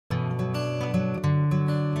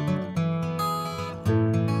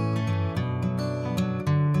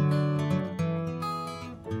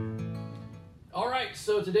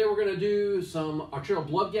So today we're going to do some arterial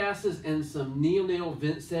blood gases and some neonatal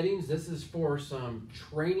vent settings. This is for some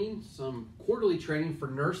training, some quarterly training for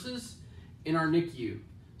nurses in our NICU.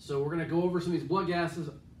 So we're going to go over some of these blood gases,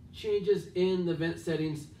 changes in the vent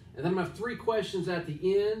settings, and then I have 3 questions at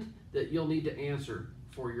the end that you'll need to answer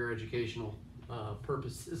for your educational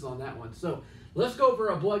purposes on that one. So let's go over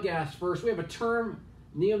a blood gas first. We have a term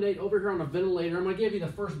neonate over here on the ventilator. I'm going to give you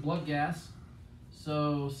the first blood gas.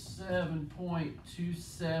 So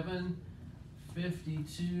 7.27,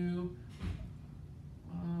 52,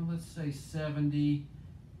 let's say 70,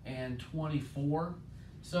 and 24.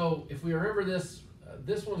 So if we remember this,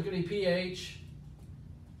 this one's going to be pH,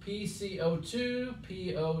 PCO2,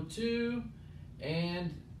 PO2,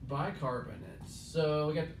 and bicarbonates.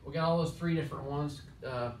 So we got all those 3 different ones,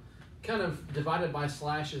 kind of divided by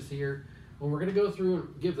slashes here. When we're going to go through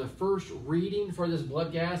and give the first reading for this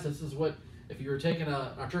blood gas, this is what, if you were taking an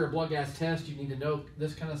arterial blood gas test, you need to know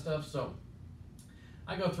this kind of stuff. So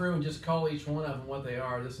I go through and just call each one of them what they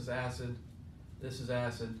are. This is acid. This is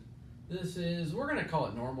acid. This is, we're going to call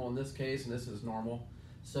it normal in this case, and this is normal.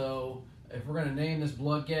 So if we're going to name this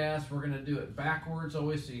blood gas, we're going to do it backwards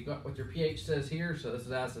always. So you got what your pH says here. So this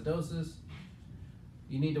is acidosis.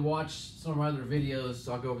 You need to watch some of my other videos,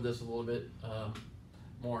 so I'll go over this a little bit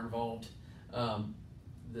more involved,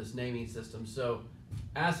 this naming system. So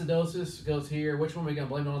acidosis goes here. Which one are we going to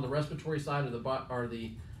blame it on, the respiratory side or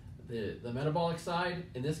the metabolic side?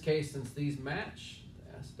 In this case, since these match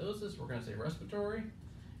acidosis, we're going to say respiratory.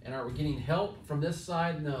 And are we getting help from this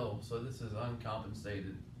side? No. So this is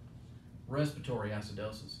uncompensated respiratory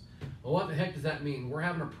acidosis. Well, what the heck does that mean? We're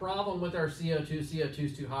having a problem with our CO2. CO2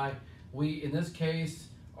 is too high. We, in this case,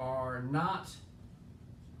 are not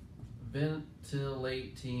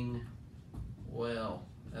ventilating well.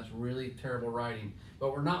 That's really terrible writing.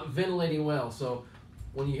 But we're not ventilating well. So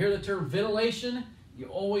when you hear the term ventilation, you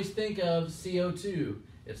always think of CO2.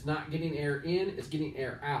 It's not getting air in, it's getting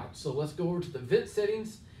air out. So let's go over to the vent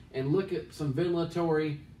settings and look at some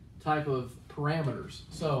ventilatory type of parameters.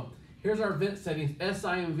 So here's our vent settings: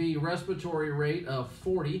 SIMV respiratory rate of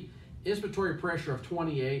 40, inspiratory pressure of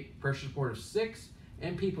 28, pressure support of 6,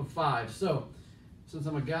 and PEEP of 5. So since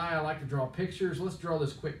I'm a guy, I like to draw pictures. Let's draw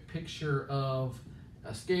this quick picture of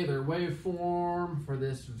a scalar waveform for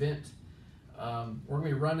this vent. We're going to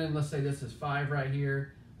be running, let's say this is 5 right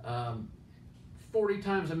here. 40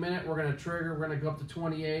 times a minute, we're going to trigger. We're going to go up to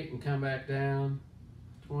 28 and come back down,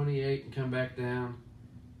 28 and come back down,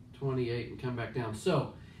 28 and come back down.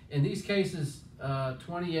 So in these cases,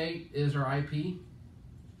 28 is our IP,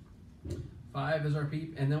 5 is our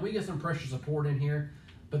PEEP, and then we get some pressure support in here.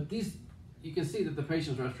 But these, you can see that the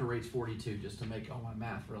patient's respiratory rate's 42, just to make all my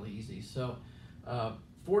math really easy. So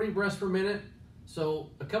 40 breaths per minute. So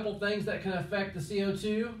a couple things that can affect the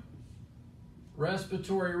CO2.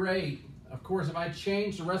 Respiratory rate. Of course, if I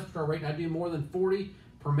change the respiratory rate and I do more than 40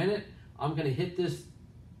 per minute, I'm going to hit this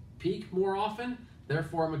peak more often.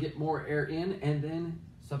 Therefore, I'm going to get more air in and then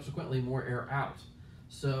subsequently more air out.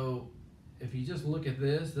 So if you just look at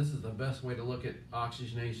this, this is the best way to look at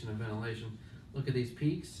oxygenation and ventilation. Look at these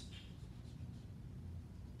peaks.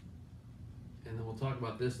 And then we'll talk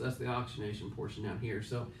about this. That's the oxygenation portion down here.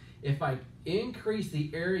 So if I increase the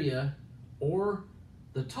area or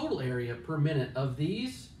the total area per minute of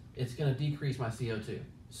these, it's going to decrease my CO2.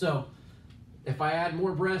 So if I add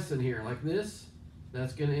more breaths in here like this,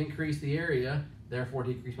 that's going to increase the area, therefore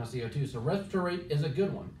decrease my CO2. So respiratory rate is a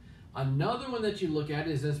good one. Another one that you look at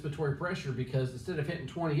is inspiratory pressure, because instead of hitting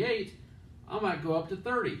 28, I might go up to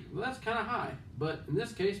 30. Well, that's kind of high, but in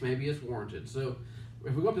this case, maybe it's warranted. So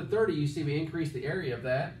if we go up to 30, you see we increase the area of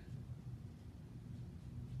that.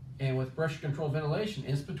 And with pressure controlled ventilation,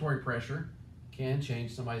 inspiratory pressure can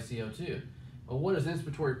change somebody's CO2. Well, what does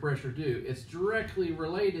inspiratory pressure do? It's directly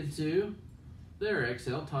related to their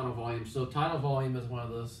exhale tidal volume. So tidal volume is one of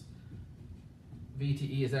those.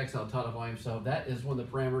 VTE is exhale tidal volume. So that is one of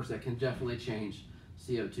the parameters that can definitely change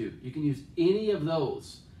CO2. You can use any of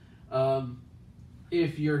those.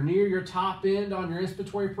 If you're near your top end on your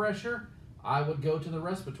inspiratory pressure, I would go to the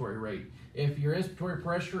respiratory rate. If your inspiratory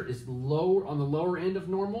pressure is low, on the lower end of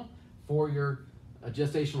normal for your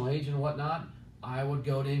gestational age and whatnot, I would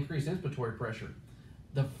go to increase inspiratory pressure.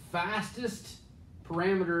 The fastest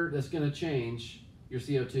parameter that's going to change your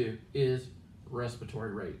CO2 is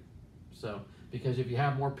respiratory rate. So, because if you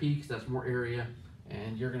have more peaks, that's more area,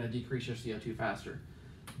 and you're going to decrease your CO2 faster.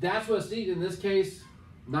 That's what's needed in this case.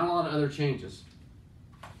 Not a lot of other changes.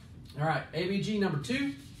 All right, ABG number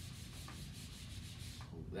 2.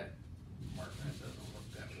 That doesn't look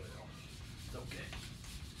that well. It's okay.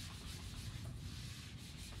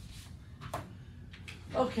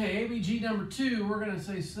 Okay, ABG number 2, we're going to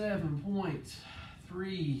say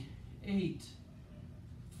 7.38,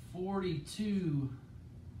 42,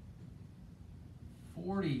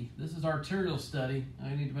 40. This is arterial study.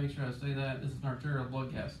 I need to make sure I say that. This is an arterial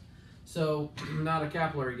blood gas. So, not a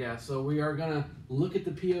capillary gas. So we are going to look at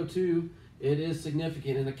the PO2. It is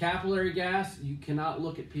significant. In the capillary gas, you cannot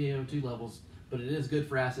look at PaO2 levels, but it is good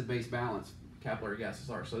for acid-base balance. Capillary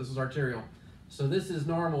gases are. So this is arterial. So this is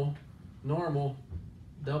normal, normal,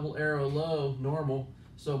 double arrow low, normal.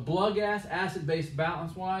 So blood gas, acid-base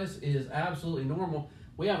balance-wise is absolutely normal.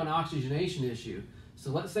 We have an oxygenation issue.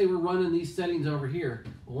 So let's say we're running these settings over here.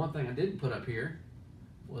 Well, one thing I didn't put up here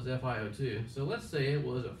was FiO2. So let's say it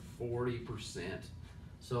was a 40%.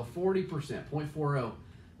 So 40%,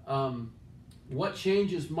 0.40. What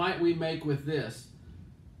changes might we make with this?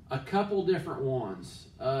 A couple different ones.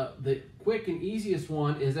 The quick and easiest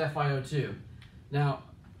one is FiO2. Now,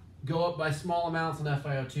 go up by small amounts in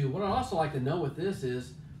FiO2. What I'd also like to know with this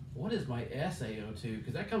is, what is my SaO2?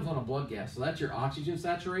 Because that comes on a blood gas. So that's your oxygen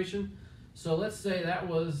saturation. So let's say that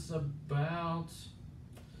was about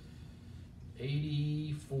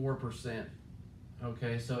 84%.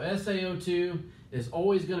 Okay, so SaO2 is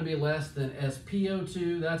always going to be less than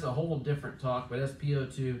SpO2. That's a whole different talk, but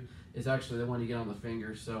SpO2 is actually the one you get on the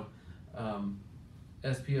finger. So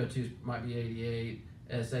SpO2 might be 88,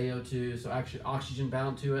 SaO2, so actually oxygen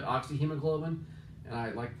bound to it, oxyhemoglobin, and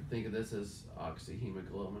I like to think of this as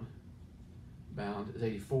oxyhemoglobin bound is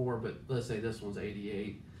 84, but let's say this one's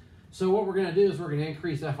 88. So what we're going to do is we're going to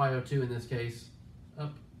increase FiO2 in this case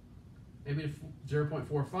up maybe to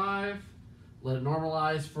 0.45, let it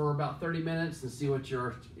normalize for about 30 minutes and see what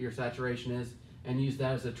your saturation is, and use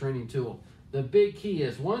that as a training tool. The big key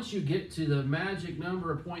is once you get to the magic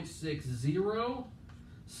number of 0.60,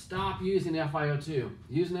 stop using FiO2.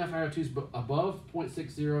 Using FiO2 is above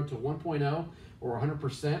 0.60 to 1.0 or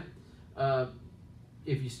 100%.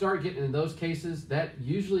 If you start getting in those cases, that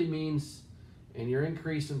usually means, and you're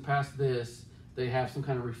increasing past this, they have some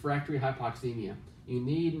kind of refractory hypoxemia. You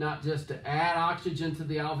need not just to add oxygen to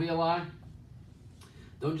the alveoli.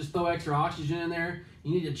 Don't just throw extra oxygen in there.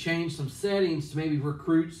 You need to change some settings to maybe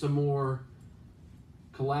recruit some more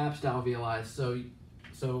collapsed alveoli. So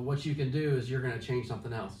what you can do is you're going to change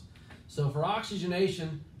something else. So for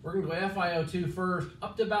oxygenation, we're going to go FiO2 first,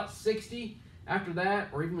 up to about 60. After that,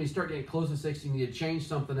 or even when you start getting close to 60, you need to change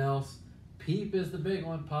something else. PEEP is the big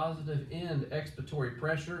one, positive end expiratory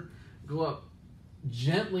pressure. Go up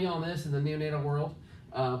gently on this in the neonatal world,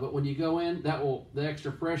 but when you go in, the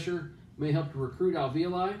extra pressure may help to recruit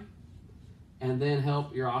alveoli and then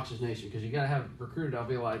help your oxygenation, because you got to have recruited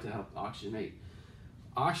alveoli to help oxygenate.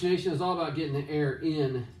 Oxygenation is all about getting the air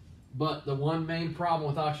in, but the one main problem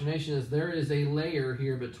with oxygenation is there is a layer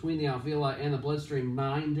here between the alveoli and the bloodstream,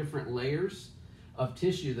 9 different layers of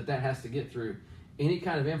tissue that has to get through. Any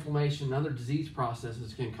kind of inflammation and other disease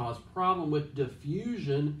processes can cause problem with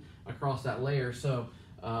diffusion across that layer. So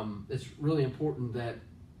it's really important that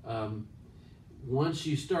once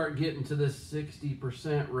you start getting to this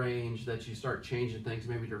 60% range, that you start changing things,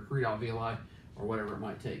 maybe to recruit alveoli or whatever it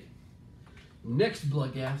might take. Next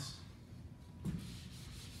blood gas.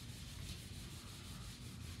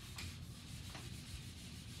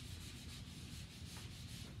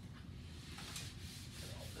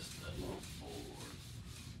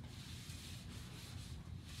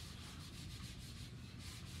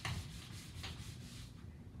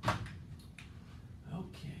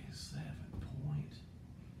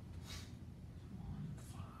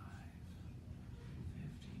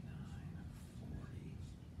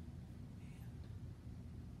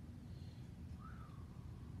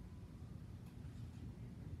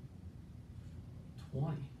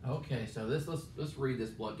 Okay, so let's read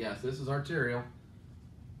this blood gas. This is arterial.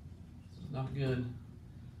 This is not good.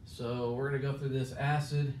 So we're gonna go through this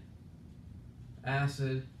acid,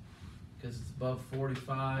 because it's above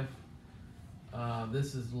 45.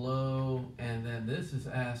 This is low, and then this is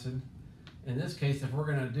acid. In this case, if we're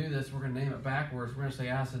gonna do this, we're gonna name it backwards. We're gonna say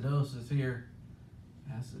acidosis here.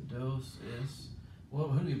 Acidosis. Well,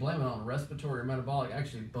 who do we blame it on? Respiratory or metabolic?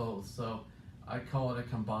 Actually, both. So I call it a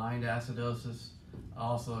combined acidosis.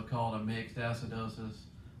 Also called a mixed acidosis,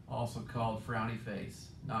 also called frowny face.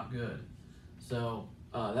 Not good. So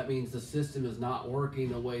that means the system is not working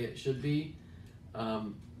the way it should be.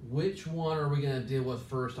 Which one are we going to deal with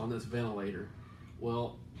first on this ventilator?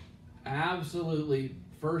 Well, absolutely,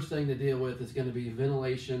 first thing to deal with is going to be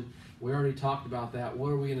ventilation. We already talked about that. What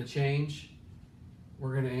are we going to change?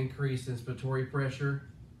 We're going to increase inspiratory pressure,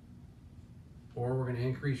 or we're going to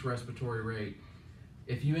increase respiratory rate.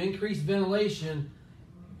 If you increase ventilation,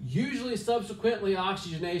 usually subsequently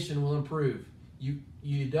oxygenation will improve.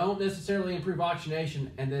 you don't necessarily improve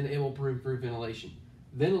oxygenation, and then it will improve ventilation.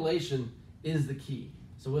 Ventilation is the key.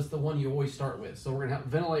 So what's the one you always start with? So we're going to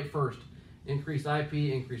ventilate first. Increase IP,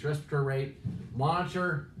 increase respiratory rate,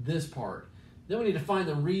 monitor this part. Then we need to find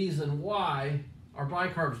the reason why our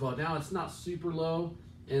bicarb is low. Now it's not super low,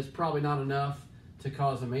 and it's probably not enough to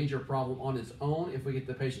cause a major problem on its own if we get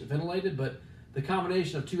the patient ventilated, but the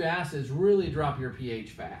combination of two acids really drop your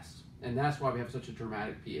pH fast, and that's why we have such a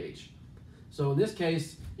dramatic pH. So in this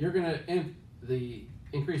case, you're going to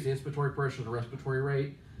increase the inspiratory pressure, the respiratory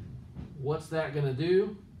rate. What's that going to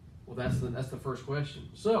do? Well, that's the first question.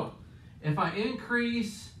 So if I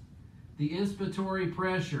increase the inspiratory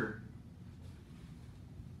pressure,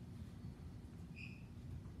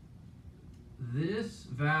 this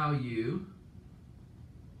value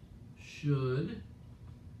should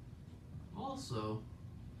also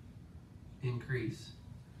increase.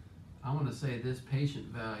 I want to say this patient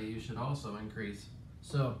value should also increase.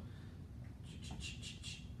 So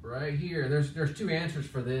right here, there's two answers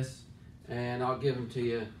for this, and I'll give them to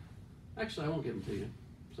you. Actually, I won't give them to you.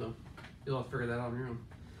 So you'll have to figure that out on your own.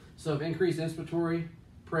 So if increased inspiratory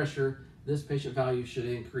pressure, this patient value should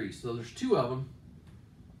increase. So there's two of them.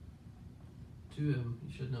 Two of them,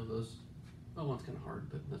 you should know those. Oh, one's kind of hard,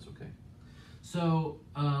 but that's okay. So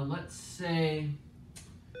let's say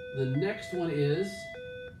the next one is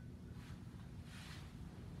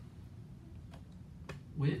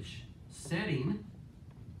which setting,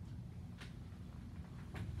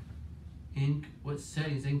 what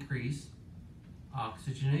settings increase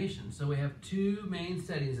oxygenation. So we have two main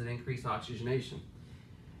settings that increase oxygenation.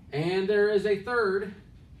 And there is a third,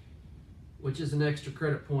 which is an extra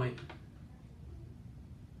credit point.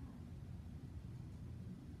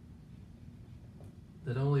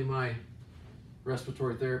 That only my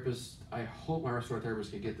respiratory therapist, I hope my respiratory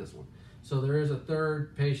therapist can get this one. So there is a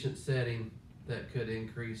third patient setting that could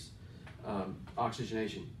increase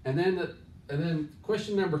oxygenation. And then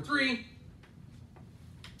question number 3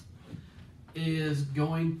 is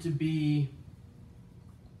going to be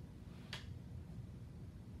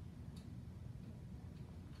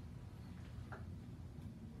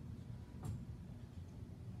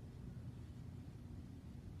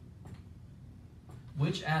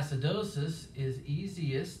which acidosis is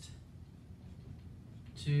easiest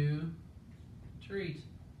to treat?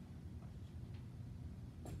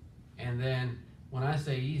 And then when I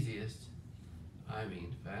say easiest, I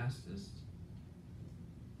mean fastest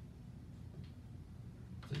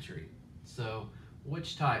to treat. So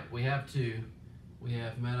which type? We have two. We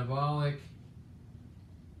have metabolic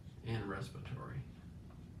and respiratory.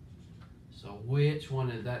 So which one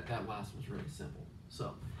is that? That last one's really simple.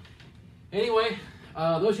 So anyway,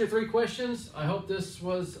 those are your 3 questions. I hope this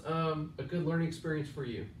was a good learning experience for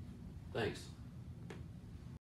you. Thanks.